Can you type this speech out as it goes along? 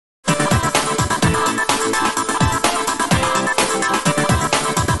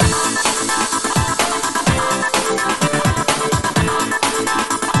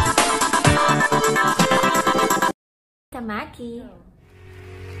Tamaki.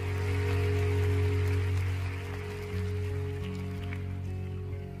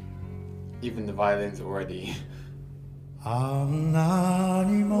 Even the violins already. Wow.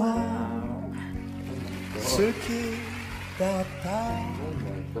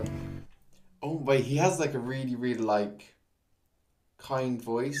 Oh, but he has like a really, really like kind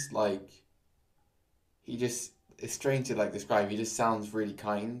voice. Like he just, it's strange to like describe. He just sounds really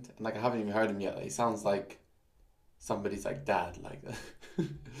kind, and like I haven't even heard him yet. Like, he sounds like somebody's like dad. Like he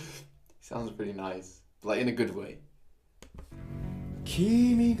sounds really nice, but, like in a good way.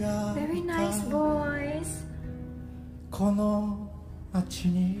 Very nice voice. Oh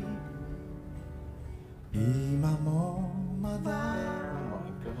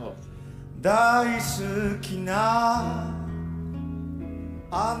my god. 大好きな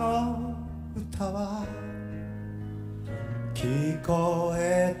あの歌は聞こ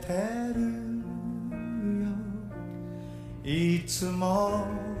えてるよいつも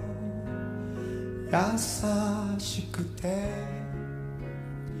優しくて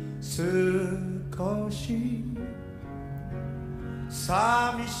少し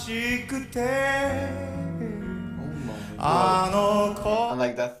寂しくてあの子 And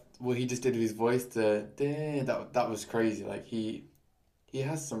like that, what he just did with his voice, that was crazy. Like he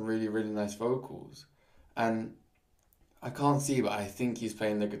has some really, really nice vocals, and I can't see, but I think he's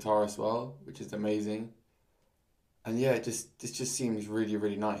playing the guitar as well, which is amazing. And yeah, this just seems really,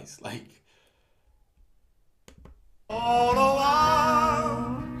 really nice. Like.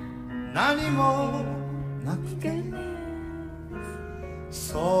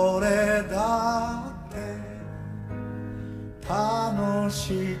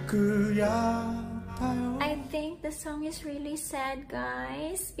 I think the song is really sad,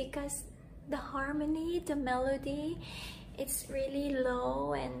 guys, because the harmony, the melody, it's really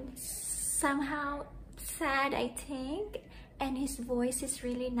low and somehow sad, I think, and his voice is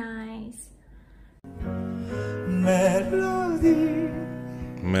really nice.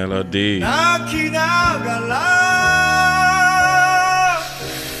 Melody.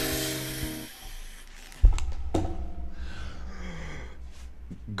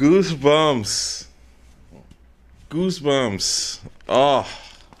 Goosebumps. Goosebumps. Oh,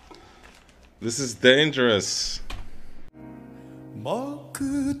 this is dangerous.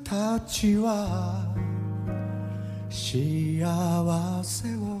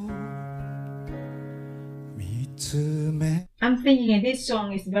 I'm thinking this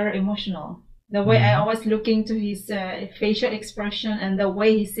song is very emotional. The way I always looking to his facial expression and the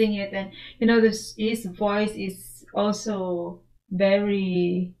way he sing it, and you know, his voice is also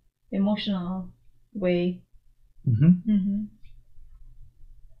very emotional way.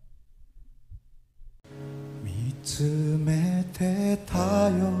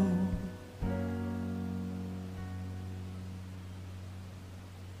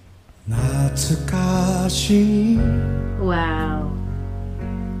 Wow.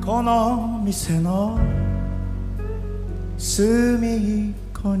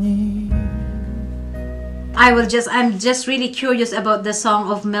 I'm just really curious about the song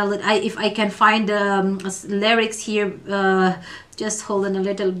of Melody. If I can find the lyrics here, just hold on a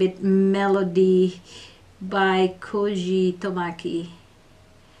little bit. Melody by Koji Tamaki,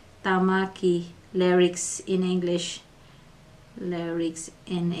 lyrics in English.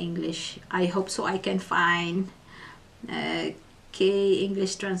 I hope so I can find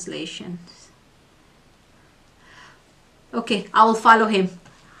English translations. Okay, I will follow him.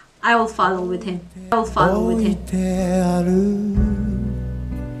 I will follow with him.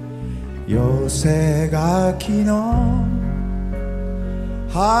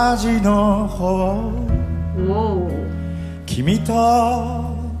 Whoa.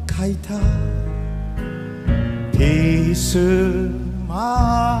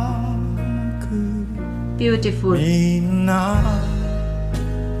 Beautiful.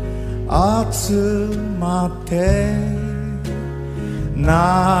 泣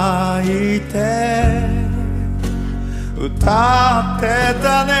いて歌って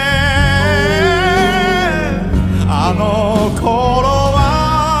たねあの頃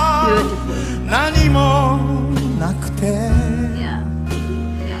は何もなくて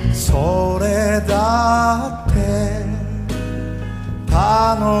それだって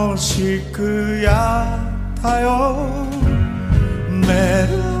楽しくやったよメ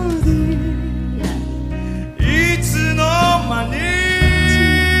ロディーいつの間に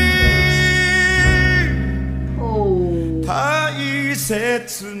大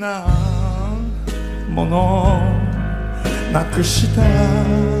切なものなくした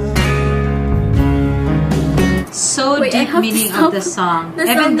so Wait, deep meaning of the song.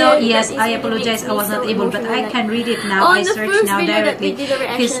 Even though, yes, I apologize, I was not able, but I can read it now. I search now directly.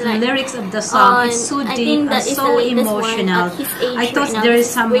 His lyrics of the song, it's so deep and so emotional. I thought there is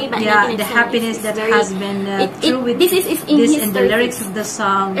some, yeah, the happiness that has been through with this in the lyrics of the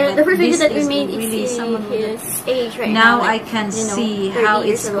song. But the first video this that we is made really is someone who his age right now now. I can see how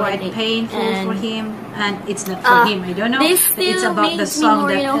it's quite painful for him, and it's not for him. I don't know. It's about the song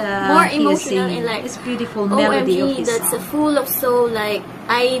that he is singing. Like, it's beautiful melody of his that's song. full of soul. Like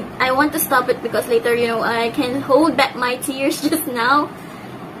I want to stop it because later, you know, I can hold back my tears just now.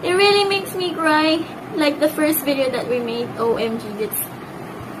 It really makes me cry. Like the first video that we made, OMG,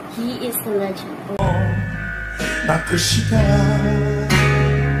 he is a legend. What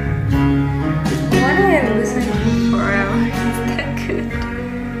I have listened to forever. It's that good.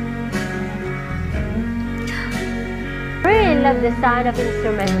 I really love the sound of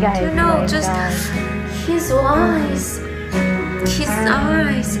instrument, guys. You know, just his voice, his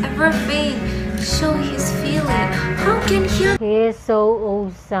eyes, everything show his feeling. How can he? He is so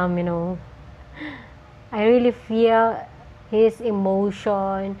awesome, you know. I really feel his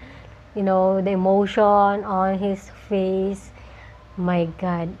emotion, you know, the emotion on his face. My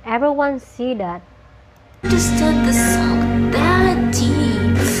God, everyone see that. Understand the song that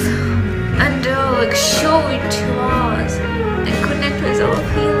deep and like show it to us and connect with our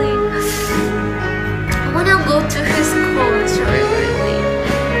feeling. I wanna go to his concert really.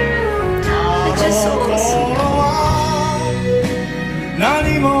 It's just so awesome.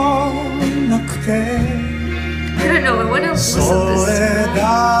 何もなくて I don't know, I wanna listen to そ this れ song.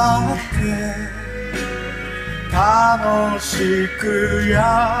 だって楽しく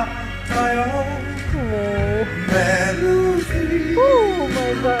やったよ メロディー Oh my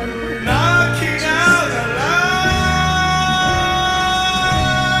God. 泣きなが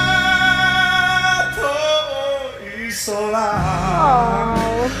ら遠い空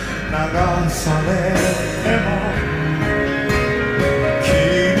流されても君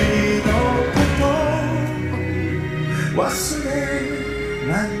のこと忘れ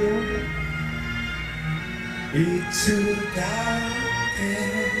ないよいつだって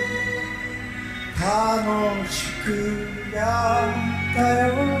楽しくやったよ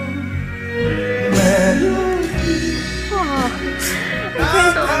メロディー泣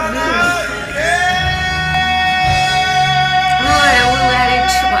かないで Oh, I will add it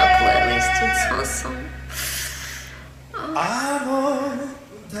to my playlist. It's awesome. あの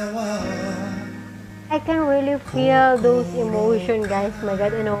歌は I can really feel those emotion, guys. My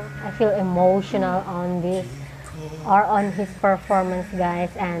God, you know, I feel emotional on this or on his performance, guys.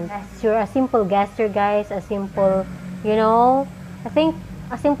 And you're a simple gesture, guys, a simple, you know, I think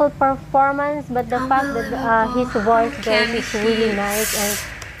a simple performance, but the fact that his voice, guys, is really nice and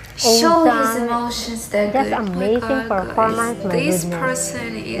Show his awesome. emotions that Just good. amazing Oh my God, performance, guys. my This goodness.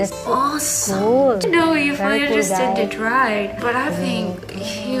 person is That's awesome. cool. I don't know if Very I cool, understood guys. it right, but I think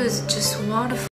he was just wonderful.